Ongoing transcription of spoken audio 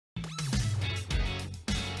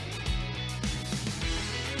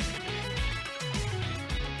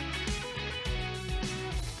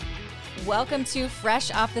Welcome to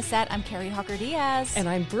Fresh Off the Set. I'm Carrie Hawker-Diaz. And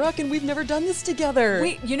I'm Brooke, and we've never done this together.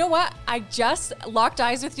 Wait, you know what? I just locked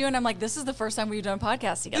eyes with you, and I'm like, this is the first time we've done a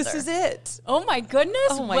podcast together. This is it. Oh, my goodness.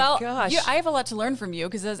 Oh, my gosh. I have a lot to learn from you,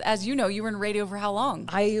 because as you know, you were in radio for how long?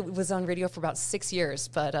 I was on radio for about 6 years,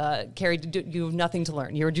 but Carrie, you have nothing to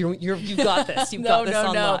learn. You've got this. You've got this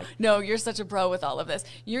on lock. No, you're such a pro with all of this.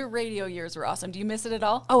 Your radio years were awesome. Do you miss it at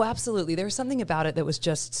all? Oh, absolutely. There was something about it that was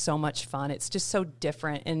just so much fun. It's just so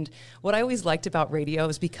different. And what I always liked about radio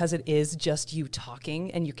is because it is just you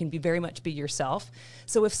talking and you can very much be yourself.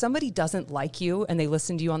 So if somebody doesn't like you and they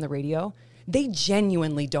listen to you on the radio, they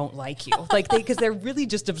genuinely don't like you, because they're really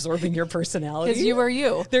just absorbing your personality. Because you are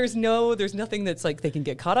you. There's nothing that's like they can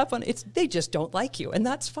get caught up on. They just don't like you, and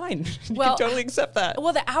that's fine. You can totally accept that.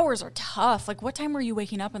 Well, the hours are tough. Like, what time were you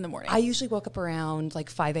waking up in the morning? I usually woke up around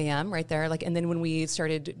 5 a.m. right there. And then when we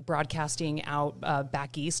started broadcasting out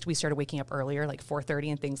back east, we started waking up earlier, 4:30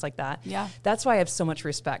 and things like that. Yeah. That's why I have so much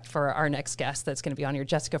respect for our next guest that's going to be on here,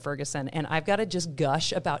 Jessica Ferguson. And I've got to just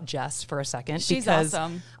gush about Jess for a second. She's because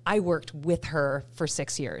awesome. I worked with her for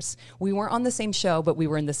 6 years. We weren't on the same show, but we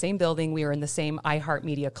were in the same building. We were in the same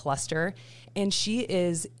iHeartMedia cluster. And she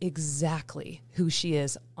is exactly who she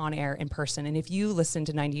is on air in person. And if you listen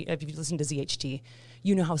to ZHT,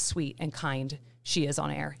 you know how sweet and kind she is on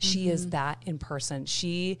air. Mm-hmm. She is that in person.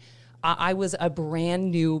 I was a brand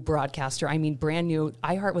new broadcaster. I mean, brand new.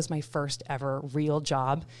 iHeart was my first ever real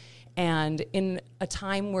job. And in a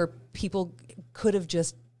time where people could have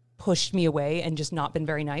just pushed me away and just not been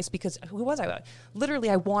very nice, because who was I?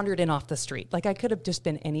 Literally, I wandered in off the street. I could have just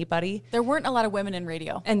been anybody. There weren't a lot of women in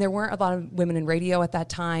radio. And there weren't a lot of women in radio at that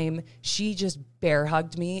time. She just bear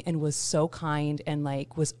hugged me and was so kind and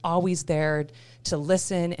was always there to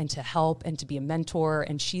listen and to help and to be a mentor.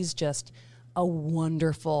 And she's just a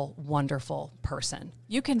wonderful, wonderful person.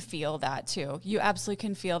 You can feel that too. You absolutely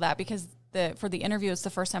can feel that, because for the interview, it's the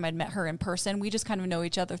first time I'd met her in person. We just kind of know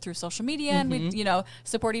each other through social media, and we,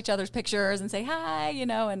 support each other's pictures and say hi,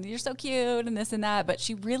 and you're so cute and this and that. But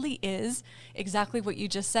she really is exactly what you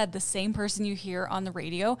just said, the same person you hear on the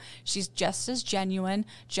radio. She's just as genuine,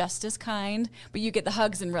 just as kind, but you get the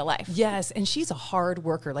hugs in real life. Yes, and she's a hard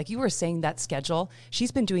worker. Like you were saying, that schedule,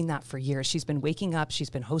 she's been doing that for years. She's been waking up, she's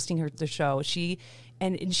been hosting the show.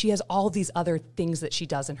 And she has all these other things that she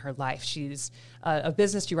does in her life. She's a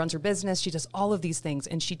business. She runs her business. She does all of these things,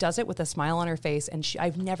 and she does it with a smile on her face. And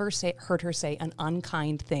I've never heard her say an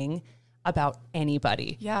unkind thing about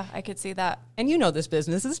anybody. Yeah, I could see that. And you know this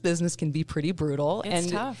business. This business can be pretty brutal. It's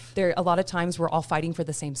and tough. There a lot of times we're all fighting for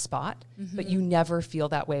the same spot, but you never feel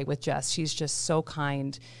that way with Jess. She's just so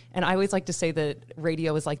kind. And I always like to say that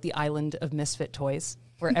radio is like the island of misfit toys,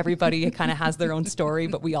 where everybody kind of has their own story,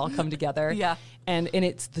 but we all come together. Yeah. And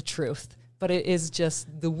it's the truth. But it is just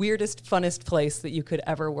the weirdest, funnest place that you could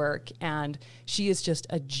ever work. And she is just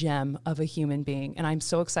a gem of a human being. And I'm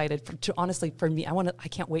so excited for me, I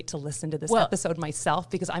can't wait to listen to this episode myself,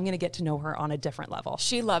 because I'm going to get to know her on a different level.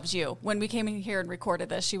 She loves you. When we came in here and recorded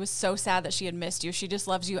this, she was so sad that she had missed you. She just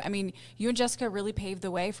loves you. I mean, you and Jessica really paved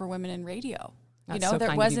the way for women in radio. That's so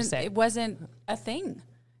kind of you to say. It wasn't a thing.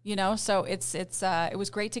 So it was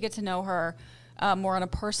great to get to know her more on a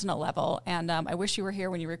personal level. And I wish you were here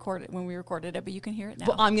when we recorded it, but you can hear it now.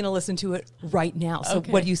 Well, I'm going to listen to it right now. So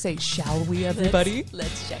Okay. What do you say? Shall we, everybody?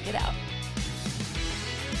 Let's check it out.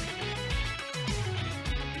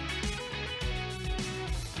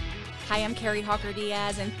 Hi, I'm Carrie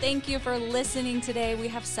Hawker-Diaz, and thank you for listening today. We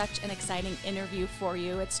have such an exciting interview for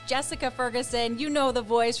you. It's Jessica Ferguson. You know the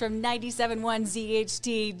voice from 97.1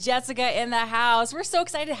 ZHT. Jessica in the house. We're so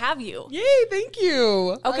excited to have you. Yay, thank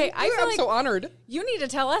you. Okay, I'm so honored. You need to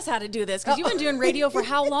tell us how to do this, because you've been doing radio for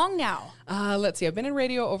how long now? Let's see. I've been in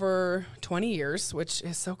radio over 20 years, which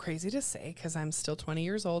is so crazy to say because I'm still 20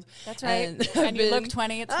 years old. That's right. And you look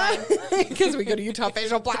 20. It's fine. Because we go to Utah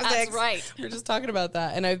Facial Plastics. That's right. We're just talking about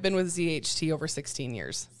that. And I've been with ZHT over 16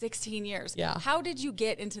 years. 16 years. Yeah. How did you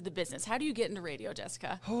get into the business? How do you get into radio,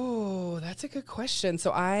 Jessica? Oh, that's a good question.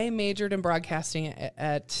 So I majored in broadcasting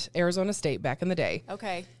at Arizona State back in the day.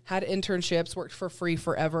 Okay. Had internships, worked for free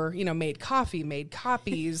forever, made coffee, made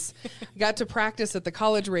copies, got to practice at the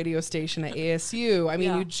college radio station at ASU. I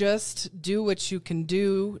mean, You just do what you can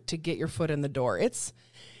do to get your foot in the door. It's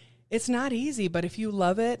not easy, but if you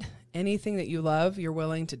love it, anything that you love, you're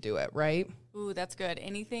willing to do it, right? Ooh, that's good.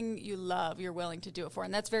 Anything you love, you're willing to do it for.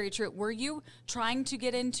 And that's very true. Were you trying to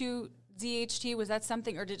get into ZHT? Was that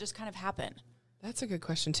something, or did it just kind of happen? That's a good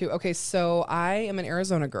question, too. Okay, so I am an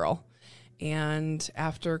Arizona girl. And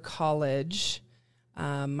after college,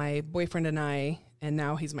 my boyfriend and I, and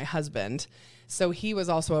now he's my husband, so he was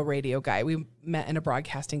also a radio guy. We met in a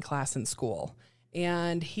broadcasting class in school.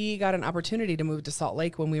 And he got an opportunity to move to Salt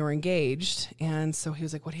Lake when we were engaged. And so he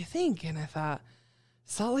was like, what do you think? And I thought,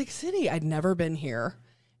 Salt Lake City. I'd never been here.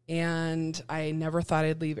 And I never thought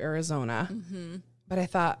I'd leave Arizona. Mm-hmm. But I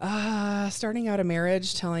thought, starting out a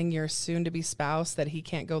marriage, telling your soon-to-be spouse that he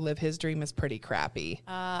can't go live his dream is pretty crappy.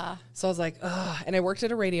 So I was like, and I worked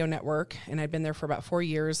at a radio network, and I'd been there for about 4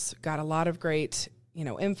 years, got a lot of great,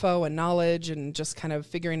 info and knowledge, and just kind of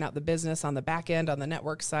figuring out the business on the back end, on the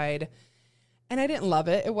network side. And I didn't love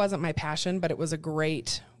it. It wasn't my passion, but it was a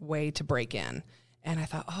great way to break in. And I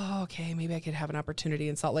thought, okay, maybe I could have an opportunity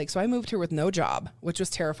in Salt Lake. So I moved here with no job, which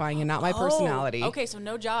was terrifying and not my personality. Okay, so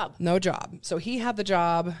no job. No job. So he had the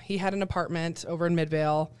job. He had an apartment over in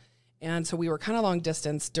Midvale. And so we were kind of long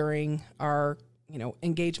distance during our,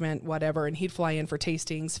 engagement, whatever. And he'd fly in for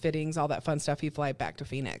tastings, fittings, all that fun stuff. He'd fly back to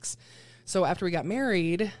Phoenix. So after we got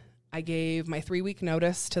married, I gave my 3-week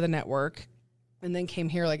notice to the network. And then came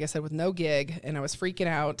here, like I said, with no gig, and I was freaking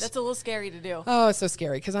out. That's a little scary to do. Oh, it's so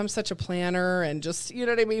scary because I'm such a planner and just, you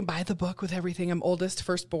know what I mean? By the book with everything. I'm oldest,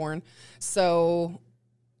 firstborn. So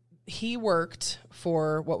he worked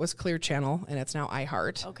for what was Clear Channel, and it's now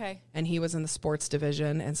iHeart. Okay. And he was in the sports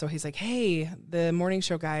division. And so he's like, hey, the morning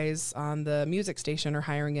show guys on the music station are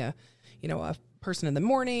hiring a person in the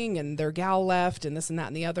morning, and their gal left, and this and that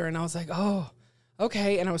and the other. And I was like, oh,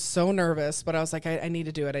 okay. And I was so nervous, but I was like, I need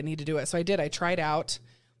to do it. I need to do it. So I did. I tried out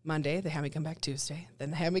Monday. They had me come back Tuesday.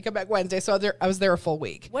 Then they had me come back Wednesday. So I was there a full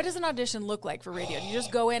week. What does an audition look like for radio? Do you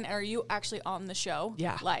just go in, or are you actually on the show?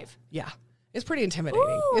 Yeah. Live? Yeah. It's pretty intimidating.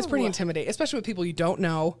 Ooh. It's pretty intimidating, especially with people you don't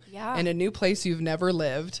know. Yeah. In a new place you've never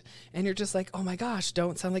lived. And you're just like, oh my gosh,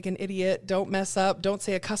 don't sound like an idiot. Don't mess up. Don't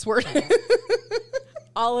say a cuss word.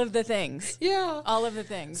 All of the things. Yeah. All of the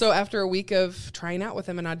things. So after a week of trying out with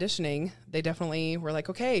him and auditioning, they definitely were like,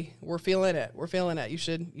 okay, we're feeling it. We're feeling it. You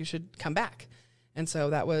should come back. And so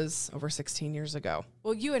that was over 16 years ago.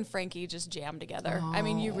 Well, you and Frankie just jam together. Oh. I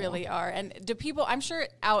mean, you really are. And do people, I'm sure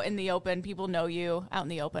out in the open, people know you out in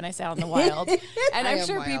the open. I say out in the wild. And I'm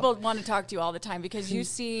sure people want to talk to you all the time because you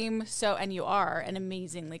seem so, and you are an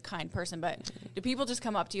amazingly kind person. But do people just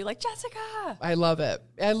come up to you like, Jessica? I love it.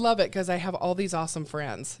 I love it because I have all these awesome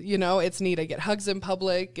friends. It's neat. I get hugs in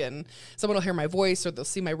public, and someone will hear my voice or they'll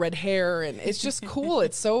see my red hair. And it's just cool.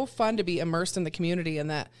 It's so fun to be immersed in the community, and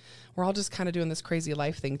that we're all just kind of doing this crazy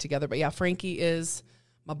life thing together. But yeah, Frankie is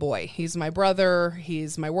my boy. He's my brother.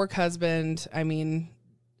 He's my work husband. I mean,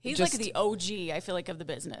 he's like the OG, I feel like, of the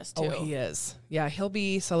business too. Oh, he is. Yeah, he'll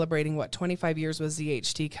be celebrating 25 years with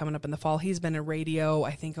ZHT coming up in the fall. He's been in radio,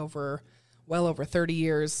 I think, well over 30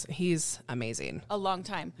 years. He's amazing. A long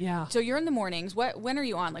time. Yeah. So you're in the mornings. When are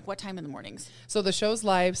you on? Like what time in the mornings? So the show's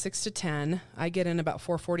live 6 to 10. I get in about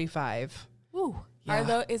 4:45. Ooh.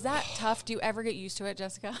 Yeah. Is that tough? Do you ever get used to it,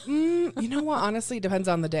 Jessica? You know what? Honestly, it depends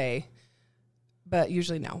on the day. But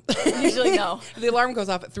usually no. Usually no. The alarm goes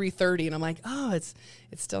off at 3:30 and I'm like, oh, it's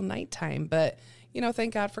still nighttime. But,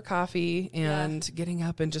 thank God for coffee and getting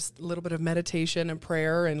up and just a little bit of meditation and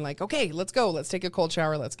prayer and like, okay, let's go. Let's take a cold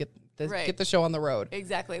shower. Let's get the show on the road.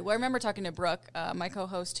 Exactly. Well, I remember talking to Brooke, my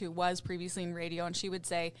co-host who was previously in radio, and she would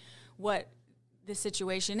say what the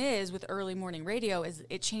situation is with early morning radio is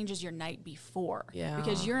it changes your night before. Yeah.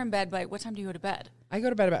 Because you're in bed by, what time do you go to bed? I go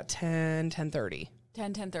to bed about 10:30.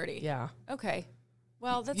 10:30. Yeah. Okay.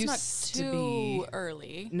 Well, that's not too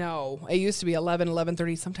early. No, it used to be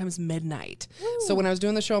 11:30, sometimes midnight. Woo. So when I was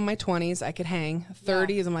doing the show in my 20s, I could hang.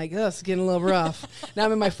 30s, I'm like, it's getting a little rough. Now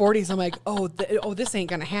I'm in my 40s, I'm like, this ain't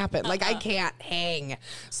going to happen. Like, I can't hang.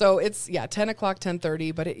 So it's, 10 o'clock,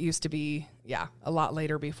 10:30, but it used to be, a lot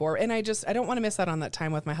later before. And I don't want to miss out on that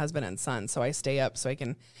time with my husband and son. So I stay up so I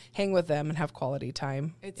can hang with them and have quality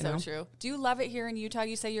time. It's so true. Do you love it here in Utah?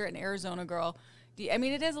 You say you're an Arizona girl. I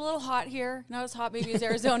mean, it is a little hot here. Not as hot maybe as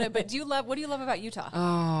Arizona, but what do you love about Utah?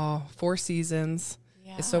 Oh, 4 seasons.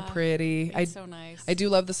 Yeah. It's so pretty. It's so nice. I do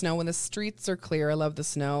love the snow. When the streets are clear, I love the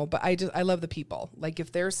snow, but I love the people. Like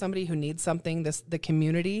if there's somebody who needs something, the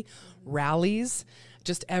community rallies.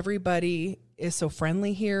 Just everybody is so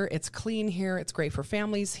friendly here. It's clean here. It's great for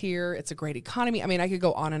families here. It's a great economy. I mean, I could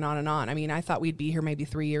go on and on and on. I mean, I thought we'd be here maybe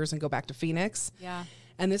 3 years and go back to Phoenix. Yeah.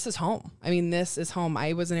 And this is home. I mean, this is home.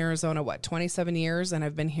 I was in Arizona, 27 years, and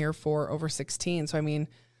I've been here for over 16. So, I mean,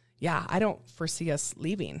 I don't foresee us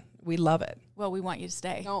leaving. We love it. Well, we want you to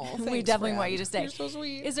stay. Oh, thanks, we definitely want you to stay. You're so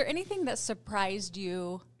sweet. Is there anything that surprised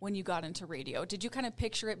you when you got into radio? Did you kind of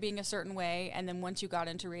picture it being a certain way, and then once you got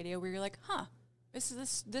into radio, where you're like,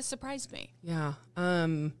 this surprised me? Yeah.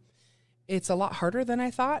 It's a lot harder than I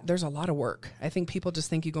thought. There's a lot of work. I think people just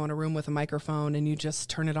think you go in a room with a microphone and you just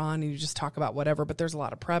turn it on and you just talk about whatever, but there's a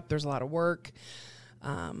lot of prep. There's a lot of work.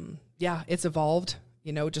 It's evolved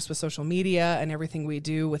you know, just with social media and everything we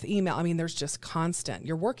do with email. I mean, there's just constant.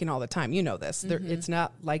 You're working all the time. You know this. It's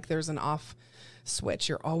not like there's an off switch.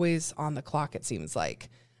 You're always on the clock, it seems like.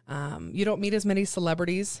 You don't meet as many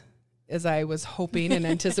celebrities as I was hoping and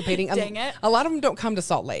anticipating. Dang it. A lot of them don't come to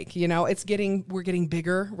Salt Lake, you know, we're getting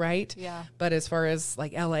bigger, right? Yeah. But as far as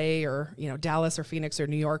like LA or, you know, Dallas or Phoenix or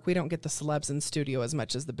New York, we don't get the celebs in studio as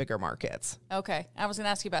much as the bigger markets. Okay. I was going to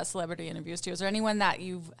ask you about celebrity interviews too. Is there anyone that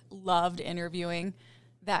you've loved interviewing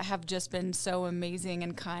that have just been so amazing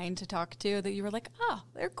and kind to talk to that you were like, oh,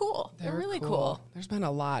 they're cool. They're really cool. There's been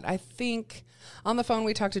a lot. I think on the phone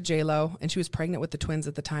we talked to J-Lo, and she was pregnant with the twins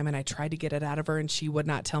at the time, and I tried to get it out of her, and she would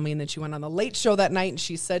not tell me. And then she went on the Late Show that night, and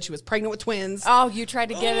she said she was pregnant with twins. Oh, you tried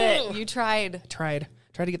to get it. You tried. Tried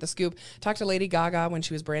to get the scoop. Talked to Lady Gaga when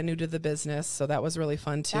she was brand new to the business, so that was really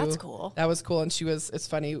fun too. That's cool. That was cool, and it's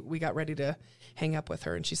funny, we got ready to hang up with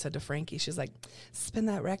her, and she said to Frankie, she's like, spin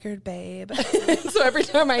that record, babe. So every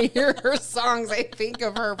time I hear her songs, I think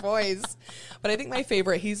of her voice. But I think my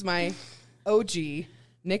favorite, he's my OG,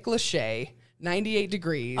 Nick Lachey, 98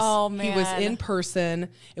 Degrees. Oh, man. He was in person.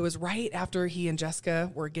 It was right after he and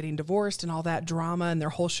Jessica were getting divorced and all that drama, and their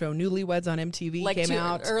whole show Newlyweds on MTV like came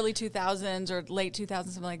out. Early 2000s or late 2000s,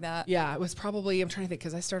 something like that. Yeah, it was probably, I'm trying to think,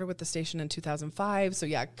 because I started with the station in 2005. So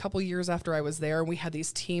yeah, a couple years after I was there, and we had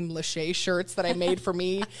these Team Lachey shirts that I made for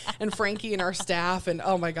me and Frankie and our staff. And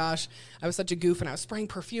oh my gosh, I was such a goof, and I was spraying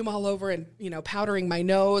perfume all over and, you know, powdering my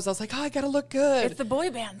nose. I was like, oh, I got to look good. It's the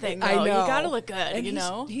boy band thing, though. I know. You got to look good, and you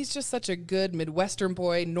know? He's just such a good Midwestern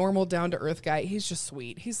boy, normal, down-to-earth guy. He's just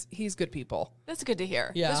sweet. He's good people. That's good to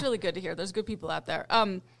hear. Yeah. That's really good to hear. There's good people out there.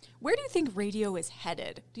 Where do you think radio is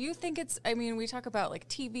headed? Do you think we talk about like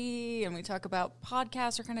TV and we talk about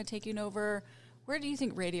podcasts are kind of taking over. Where do you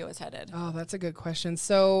think radio is headed? Oh, that's a good question.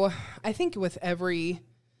 So I think with every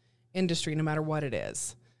industry, no matter what it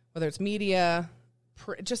is, whether it's media,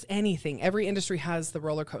 just anything, every industry has the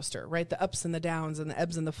roller coaster, right? The ups and the downs and the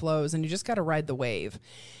ebbs and the flows, and you just got to ride the wave.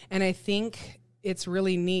 And I think it's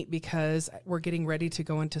really neat because we're getting ready to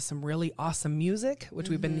go into some really awesome music, which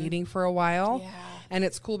we've been needing for a while. Yeah. And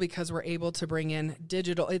it's cool because we're able to bring in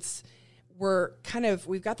digital.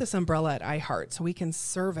 We've got this umbrella at iHeart, so we can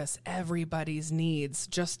service everybody's needs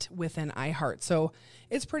just within iHeart. So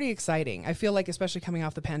it's pretty exciting. I feel like, especially coming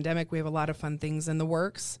off the pandemic, we have a lot of fun things in the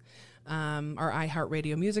works. Our iHeart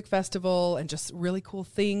Radio Music Festival, and just really cool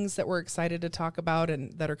things that we're excited to talk about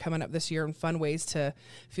and that are coming up this year, and fun ways to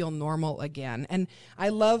feel normal again. And I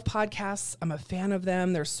love podcasts. I'm a fan of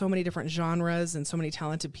them. There's so many different genres and so many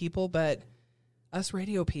talented people, but us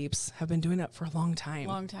radio peeps have been doing it for a long time.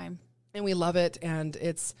 Long time. And we love it, and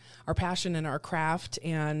it's our passion and our craft,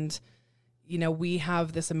 and you know, we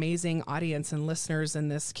have this amazing audience and listeners in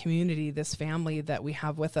this community, this family that we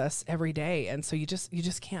have with us every day. And so you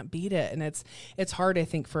just can't beat it. And it's hard, I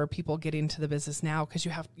think, for people getting into the business now, because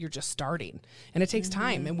you're just starting, and it takes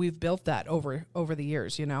time. And we've built that over the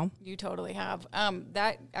years, you know? You totally have.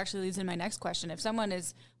 That actually leads in my next question. If someone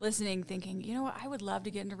is listening thinking, you know what, I would love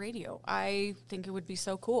to get into radio. I think it would be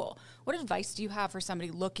so cool. What advice do you have for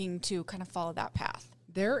somebody looking to kind of follow that path?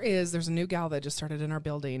 There's a new gal that just started in our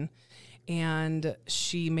building, and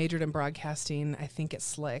she majored in broadcasting, I think at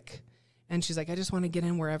Slick. And she's like, I just want to get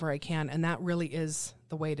in wherever I can. And that really is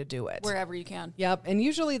the way to do it. Wherever you can. Yep. And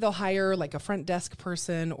usually they'll hire like a front desk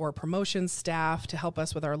person or promotions staff to help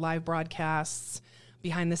us with our live broadcasts,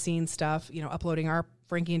 behind the scenes stuff, you know, uploading our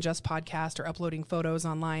Frankie and Jess podcast, or uploading photos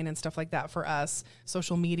online and stuff like that for us,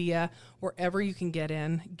 social media, wherever you can get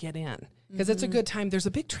in. Because it's a good time. There's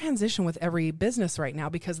a big transition with every business right now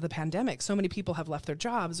because of the pandemic. So many people have left their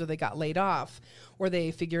jobs, or they got laid off, or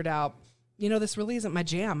they figured out, you know, this really isn't my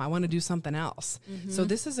jam. I want to do something else. So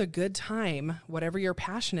this is a good time, whatever you're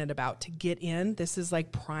passionate about, to get in. This is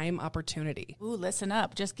like prime opportunity. Ooh, listen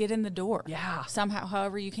up. Just get in the door. Yeah. Somehow,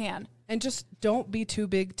 however you can. And just don't be too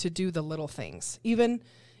big to do the little things. Even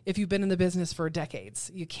if you've been in the business for decades,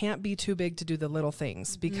 you can't be too big to do the little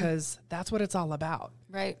things, because that's what it's all about.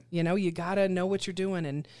 Right. You know, you got to know what you're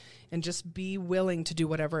doing, and just be willing to do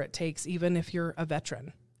whatever it takes, even if you're a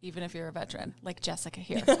veteran. Even if you're a veteran, like Jessica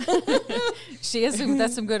here.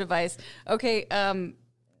 That's some good advice. Okay.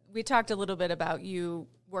 We talked a little bit about you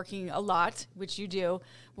working a lot, which you do,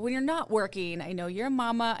 but when you're not working, I know you're a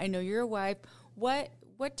mama, I know you're a wife. What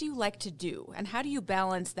do you like to do, and how do you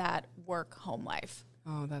balance that work-home life?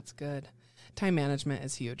 Oh, that's good. Time management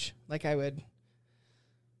is huge. Like I'd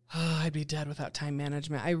be dead without time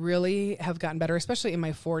management. I really have gotten better, especially in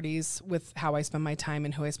my 40s, with how I spend my time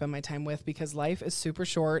and who I spend my time with, because life is super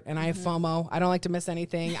short, and I have FOMO. I don't like to miss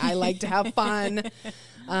anything. I like to have fun.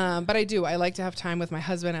 But I do. I like to have time with my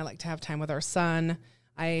husband. I like to have time with our son.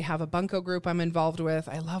 I have a bunco group I'm involved with.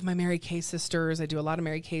 I love my Mary Kay sisters. I do a lot of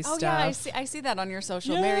Mary Kay stuff. Yeah, I see that on your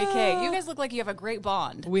social. Yeah. Mary Kay. You guys look like you have a great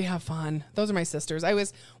bond. We have fun. Those are my sisters. I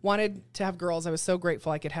always wanted to have girls. I was so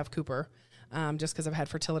grateful I could have Cooper, just because I've had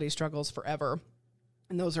fertility struggles forever.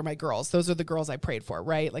 And those are my girls. Those are the girls I prayed for,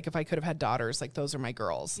 right? Like if I could have had daughters, like those are my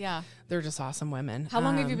girls. Yeah. They're just awesome women. How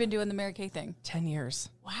long have you been doing the Mary Kay thing? 10 years.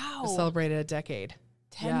 Wow. I celebrated a decade.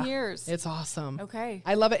 10 years. It's awesome. Okay.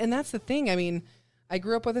 I love it. And that's the thing. I mean, I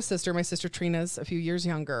grew up with a sister. My sister Trina's a few years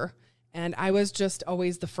younger. And I was just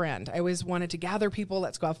always the friend. I always wanted to gather people.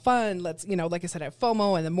 Let's go have fun. Let's, like I said, I have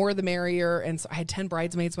FOMO, and the more the merrier. And so I had 10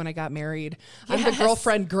 bridesmaids when I got married. Yes. I'm the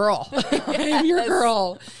girlfriend girl. I'm your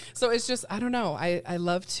girl. So it's just, I don't know. I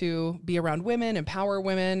love to be around women, empower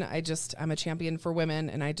women. I'm a champion for women.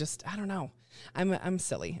 And I don't know. I'm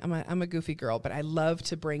silly. I'm a goofy girl, but I love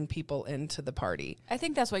to bring people into the party. I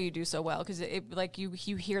think that's why you do so well, because like you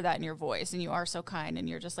hear that in your voice, and you are so kind, and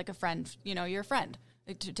you're just like a friend. You're a friend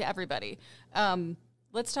to everybody.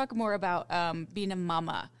 Let's talk more about being a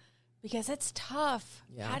mama, because it's tough.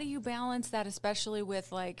 Yeah. How do you balance that, especially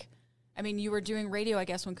with you were doing radio, I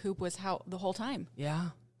guess, when Coop was the whole time. Yeah,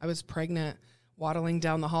 I was pregnant, waddling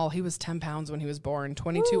down the hall. He was 10 pounds when he was born,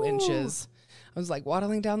 22 Ooh. Inches. I was like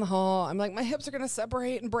waddling down the hall. I'm like, my hips are going to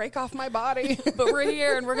separate and break off my body. But we're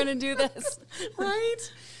here and we're going to do this.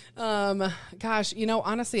 Right? Gosh,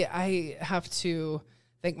 honestly, I have to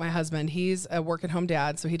thank my husband. He's a work-at-home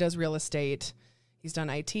dad, so he does real estate. He's done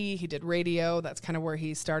IT. He did radio. That's kind of where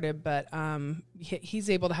he started. But he's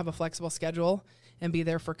able to have a flexible schedule and be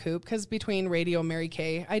there for Coop, because between radio and Mary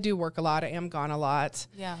Kay, I do work a lot. I am gone a lot.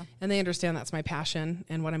 Yeah. And they understand that's my passion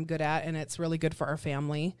and what I'm good at, and it's really good for our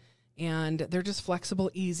family. And they're just flexible,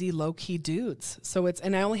 easy, low-key dudes.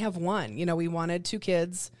 And I only have one. We wanted 2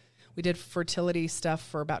 kids. We did fertility stuff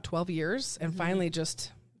for about 12 years. And finally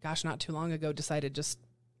not too long ago, decided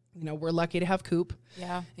we're lucky to have Coop.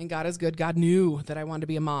 Yeah. And God is good. God knew that I wanted to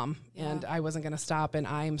be a mom. Yeah. And I wasn't going to stop. And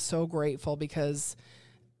I'm so grateful, because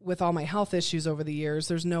with all my health issues over the years,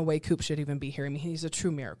 there's no way Coop should even be here. I mean, he's a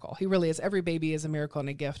true miracle. He really is. Every baby is a miracle and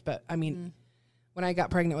a gift. But when I got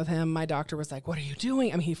pregnant with him, my doctor was like, what are you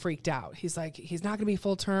doing? I mean, he freaked out. He's like, he's not going to be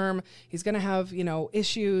full term. He's going to have,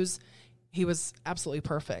 issues. He was absolutely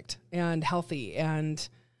perfect and healthy. And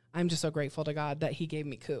I'm just so grateful to God that he gave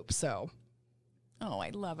me Coop. So. Oh, I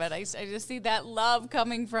love it. I just see that love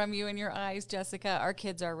coming from you in your eyes, Jessica. Our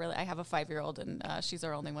kids are really, I have a 5-year-old, and she's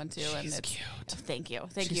our only one too. She's and cute. Thank you.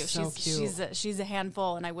 She's so cute. She's a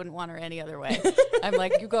handful, and I wouldn't want her any other way. I'm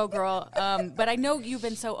like, you go, girl. But I know you've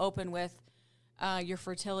been so open with your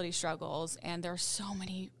fertility struggles, and there are so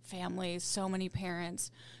many families, so many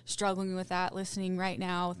parents struggling with that, listening right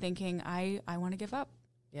now, thinking, I want to give up.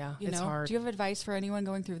 Yeah, it's hard. Do you have advice for anyone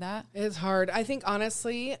going through that? It's hard. I think,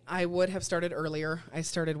 honestly, I would have started earlier. I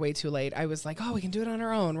started way too late. I was like, we can do it on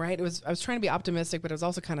our own, right? I was trying to be optimistic, but it was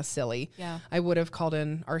also kind of silly. Yeah. I would have called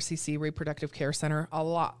in RCC, Reproductive Care Center, a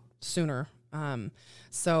lot sooner.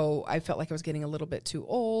 So I felt like I was getting a little bit too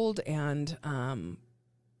old, and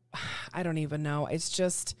I don't even know. It's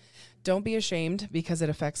just, don't be ashamed, because it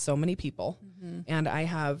affects so many people. Mm-hmm. And I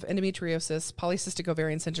have endometriosis, polycystic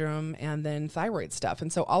ovarian syndrome, and then thyroid stuff.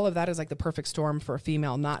 And so all of that is like the perfect storm for a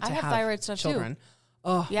female not to have thyroid stuff children. Too.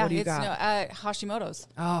 Oh, yeah, what do you got? Hashimoto's.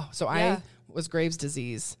 Oh, so yeah. I was Graves'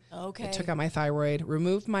 disease. Okay. I took out my thyroid,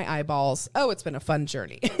 removed my eyeballs. Oh, it's been a fun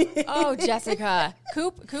journey. Oh, Jessica.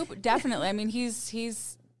 Coop, definitely. I mean,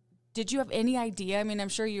 he's, did you have any idea? I mean, I'm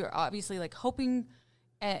sure you're obviously like hoping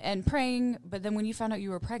and praying, but then when you found out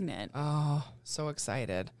you were pregnant. Oh, so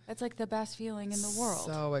excited. That's like the best feeling in the world.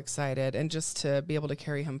 So excited. And just to be able to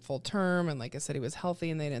carry him full term. And like I said, he was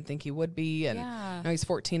healthy, and they didn't think he would be. And now he's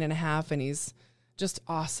 14 and a half, and he's just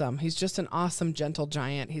awesome. He's just an awesome, gentle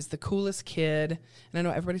giant. He's the coolest kid. And I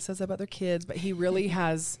know everybody says that about their kids, but he really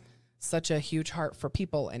has such a huge heart for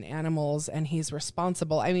people and animals, and he's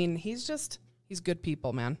responsible. I mean, he's good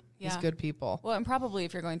people, man. He's good people. Well, and probably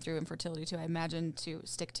if you're going through infertility too, I imagine to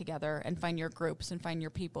stick together and find your groups and find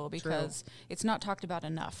your people, because it's not talked about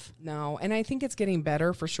enough. No, and I think it's getting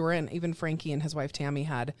better for sure. And even Frankie and his wife Tammy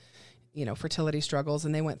had, fertility struggles,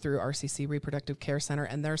 and they went through RCC, Reproductive Care Center,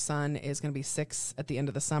 and their son is going to be 6 at the end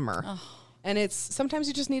of the summer. Oh. And it's sometimes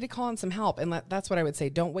you just need to call in some help, and that's what I would say.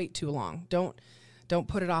 Don't wait too long. Don't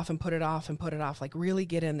put it off and put it off and put it off. Like, really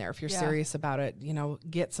get in there. If you're serious about it,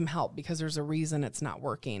 get some help, because there's a reason it's not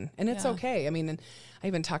working, and it's okay. I mean, and I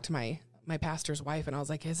even talked to my pastor's wife, and I was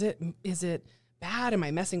like, is it bad? Am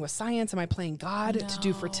I messing with science? Am I playing God to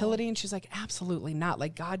do fertility? And she's like, absolutely not.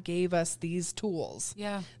 Like, God gave us these tools.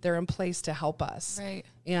 Yeah. They're in place to help us. Right.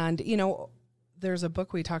 And, there's a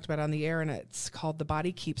book we talked about on the air, and it's called The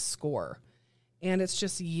Body Keeps Score. And it's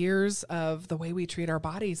just years of the way we treat our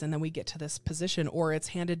bodies, and then we get to this position, or it's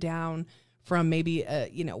handed down from maybe,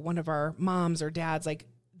 one of our moms or dads. Like,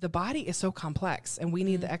 the body is so complex, and we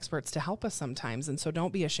need the experts to help us sometimes. And so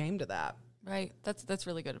don't be ashamed of that. Right. That's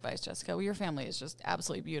really good advice, Jessica. Well, your family is just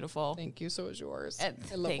absolutely beautiful. Thank you. So is yours. And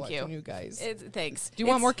I love thank watching you guys. Thanks. Do you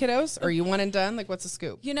want more kiddos? Or are you one and done? Like, what's the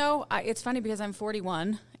scoop? It's funny because I'm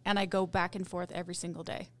 41 and I go back and forth every single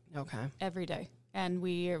day. Okay. Every day. And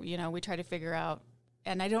we try to figure out,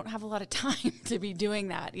 and I don't have a lot of time to be doing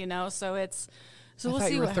that, so it's, so we'll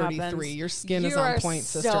see what 33. Happens. Your skin is on point,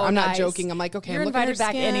 sister. So I'm not nice. joking. I'm like, okay, you're I'm looking invited at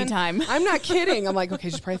her back skin. anytime. I'm not kidding. I'm like, okay,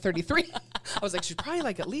 she's probably 33. I was like, she's probably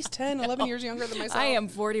like at least 10, 11 years younger than myself. I am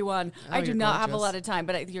 41. Oh, I do not have a gorgeous. lot of time,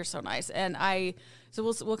 but you're so nice. And so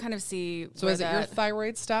we'll kind of see. So is it your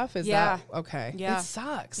thyroid stuff? Is that okay? Yeah. It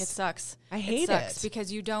sucks. It sucks. I hate it. it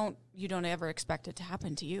Because you don't ever expect it to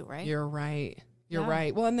happen to you, right? You're right. You're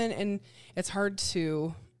right. Well, and it's hard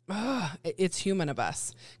to, it's human of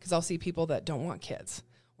us, because I'll see people that don't want kids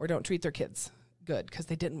or don't treat their kids good because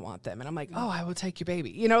they didn't want them. And I'm like, oh, I will take your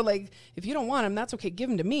baby. Like, if you don't want them, that's okay. Give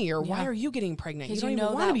them to me. Or why are you getting pregnant? You don't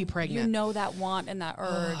even want to be pregnant. You know that want and that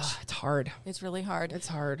urge. It's hard. It's really hard. It's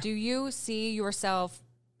hard. Do you see yourself,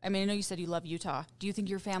 I know you said you love Utah. Do you think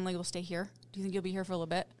your family will stay here? Do you think you'll be here for a little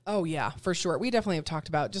bit? Oh, yeah, for sure. We definitely have talked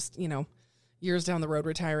about just, years down the road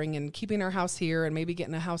retiring and keeping our house here and maybe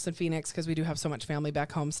getting a house in Phoenix, because we do have so much family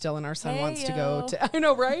back home still, and our son wants to go to, I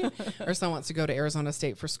know, right? Our son wants to go to Arizona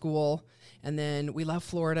State for school. And then we love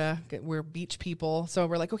Florida. We're beach people. So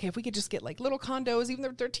we're like, okay, if we could just get like little condos, even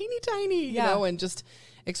if they're teeny tiny, you know, and just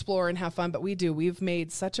explore and have fun. But we've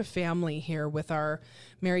made such a family here with our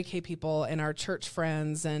Mary Kay people and our church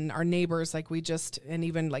friends and our neighbors. Like, and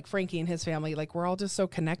even like Frankie and his family, like, we're all just so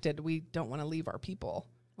connected. We don't want to leave our people.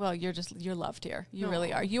 Well, you're loved here. You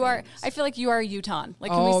really are. You are. I feel like you are a Utahn.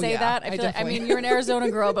 Like, can we say that? I mean, you're an Arizona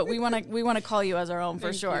girl, but we want to call you as our own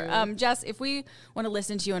for sure. Jess, if we want to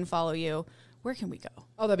listen to you and follow you, where can we go?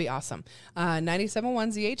 Oh, that'd be awesome. 97.1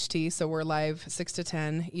 ZHT. So we're live 6 to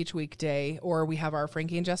 10 each weekday, or we have our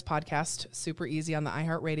Frankie and Jess podcast, super easy, on the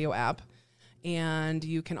iHeartRadio app. And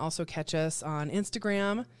you can also catch us on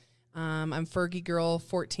Instagram. I'm Fergie Girl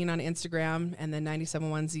 14 on Instagram, and then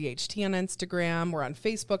 97.1 ZHT on Instagram. We're on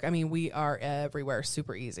Facebook. I mean, we are everywhere.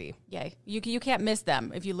 Super easy. Yay. You can't miss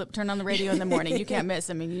them. If you turn on the radio in the morning, you can't miss.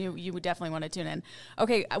 I mean, you would definitely want to tune in.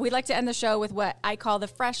 Okay, we'd like to end the show with what I call the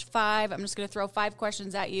Fresh Five. I'm just going to throw 5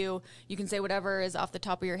 questions at you. You can say whatever is off the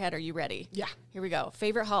top of your head. Are you ready? Yeah. Here we go.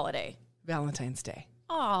 Favorite holiday? Valentine's Day.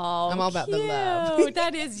 Oh, I'm all about the love.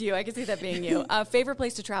 That is you. I can see that being you. Favorite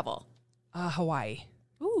place to travel? Hawaii.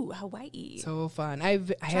 Ooh, Hawaii. So fun. I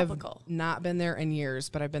have not been there in years,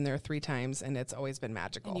 but I've been there 3 times, and it's always been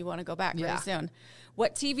magical. And you want to go back very soon.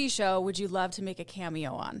 What TV show would you love to make a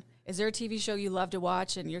cameo on? Is there a TV show you love to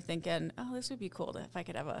watch and you're thinking, oh, this would be cool if I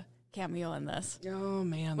could have a cameo in this? Oh,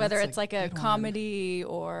 man. Whether it's like a comedy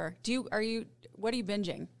or what are you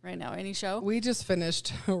binging right now? Any show? We just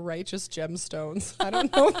finished Righteous Gemstones. I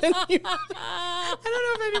don't know if anybody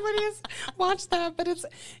has watched that, but it's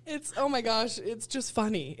oh my gosh, it's just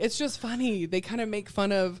funny. It's just funny. They kind of make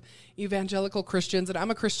fun of evangelical Christians, and I'm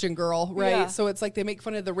a Christian girl, right? Yeah. So it's like they make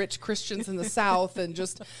fun of the rich Christians in the South, and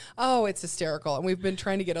just, oh, it's hysterical. And we've been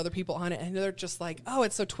trying to get other people on it, and they're just like, oh,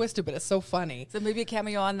 it's so twisted, but it's so funny. So maybe a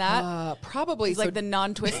cameo on that? Probably. He's like the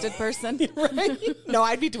non-twisted person? Right? No,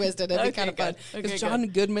 I'd be twisted. It'd be kind of fun. Because John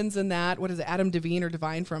good. Goodman's in that. What is it? Adam Devine or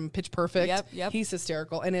Divine from Pitch Perfect. Yep. He's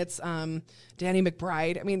hysterical. And it's Danny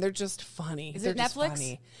McBride. I mean, they're just funny. Is it Netflix?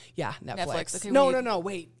 Funny. Yeah, Netflix. Okay, no.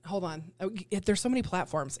 Wait, hold on. There's so many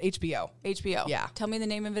platforms. HBO. Yeah. Tell me the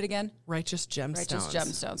name of it again. Righteous Gemstones. Righteous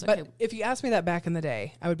Gemstones. Okay. But if you asked me that back in the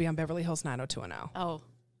day, I would be on Beverly Hills 90210. Oh.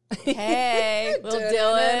 Hey, little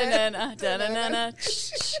Dylan and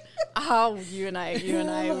oh, you and I,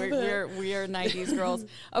 we are 90s girls.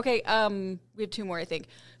 Okay, we have 2 more, I think.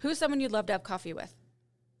 Who's someone you'd love to have coffee with?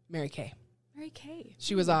 Mary Kay. Mary Kay.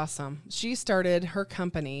 She was awesome. She started her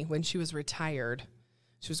company when she was retired.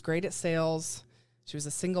 She was great at sales. She was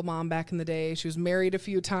a single mom back in the day. She was married a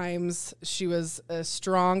few times. She was a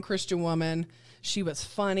strong Christian woman. She was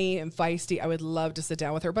funny and feisty. I would love to sit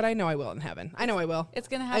down with her, but I know I will in heaven. I know I will. It's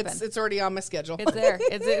going to happen. It's already on my schedule. It's there.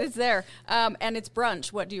 It's there. And it's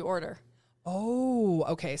brunch. What do you order? Oh,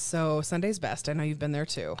 okay. So Sunday's Best. I know you've been there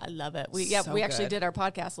too. I love it. We actually did our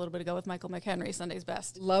podcast a little bit ago with Michael McHenry, Sunday's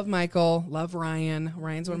Best. Love Michael. Love Ryan.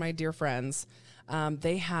 Ryan's one of my dear friends.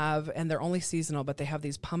 They have, and they're only seasonal, but they have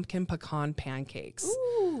these pumpkin pecan pancakes.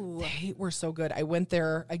 Ooh. They were so good. I went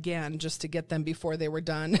there again just to get them before they were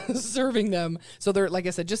done serving them. So they're, like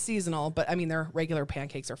I said, just seasonal, but I mean, their regular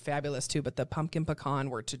pancakes are fabulous too, but the pumpkin pecan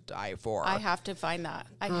were to die for. I have to find that.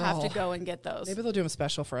 I have to go and get those. Maybe they'll do them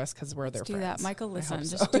special for us because we're their friends. Do that. Michael, listen.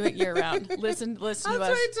 So. Just do it year round. Listen to us. That's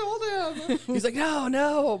what I told him. He's like,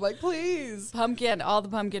 no. I'm like, please. Pumpkin, all the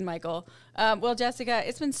pumpkin, Michael. Well, Jessica,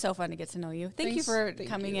 it's been so fun to get to know you. Thank you for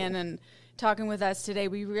coming in and talking with us today.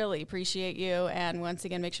 We really appreciate you. And once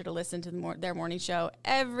again, make sure to listen to their morning show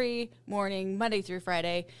every morning, Monday through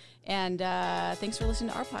Friday. And thanks for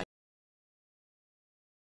listening to our podcast.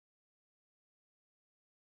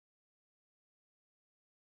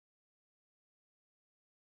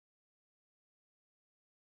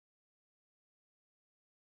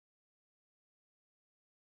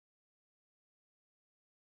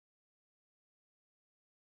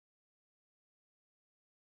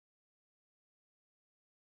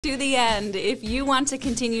 To the end. If you want to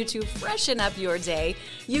continue to freshen up your day,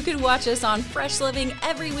 you can watch us on Fresh Living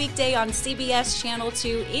every weekday on CBS Channel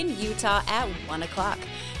 2 in Utah at 1 o'clock.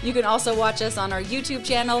 You can also watch us on our YouTube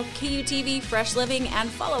channel, KUTV Fresh Living, and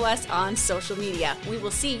follow us on social media. We will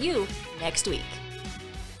see you next week.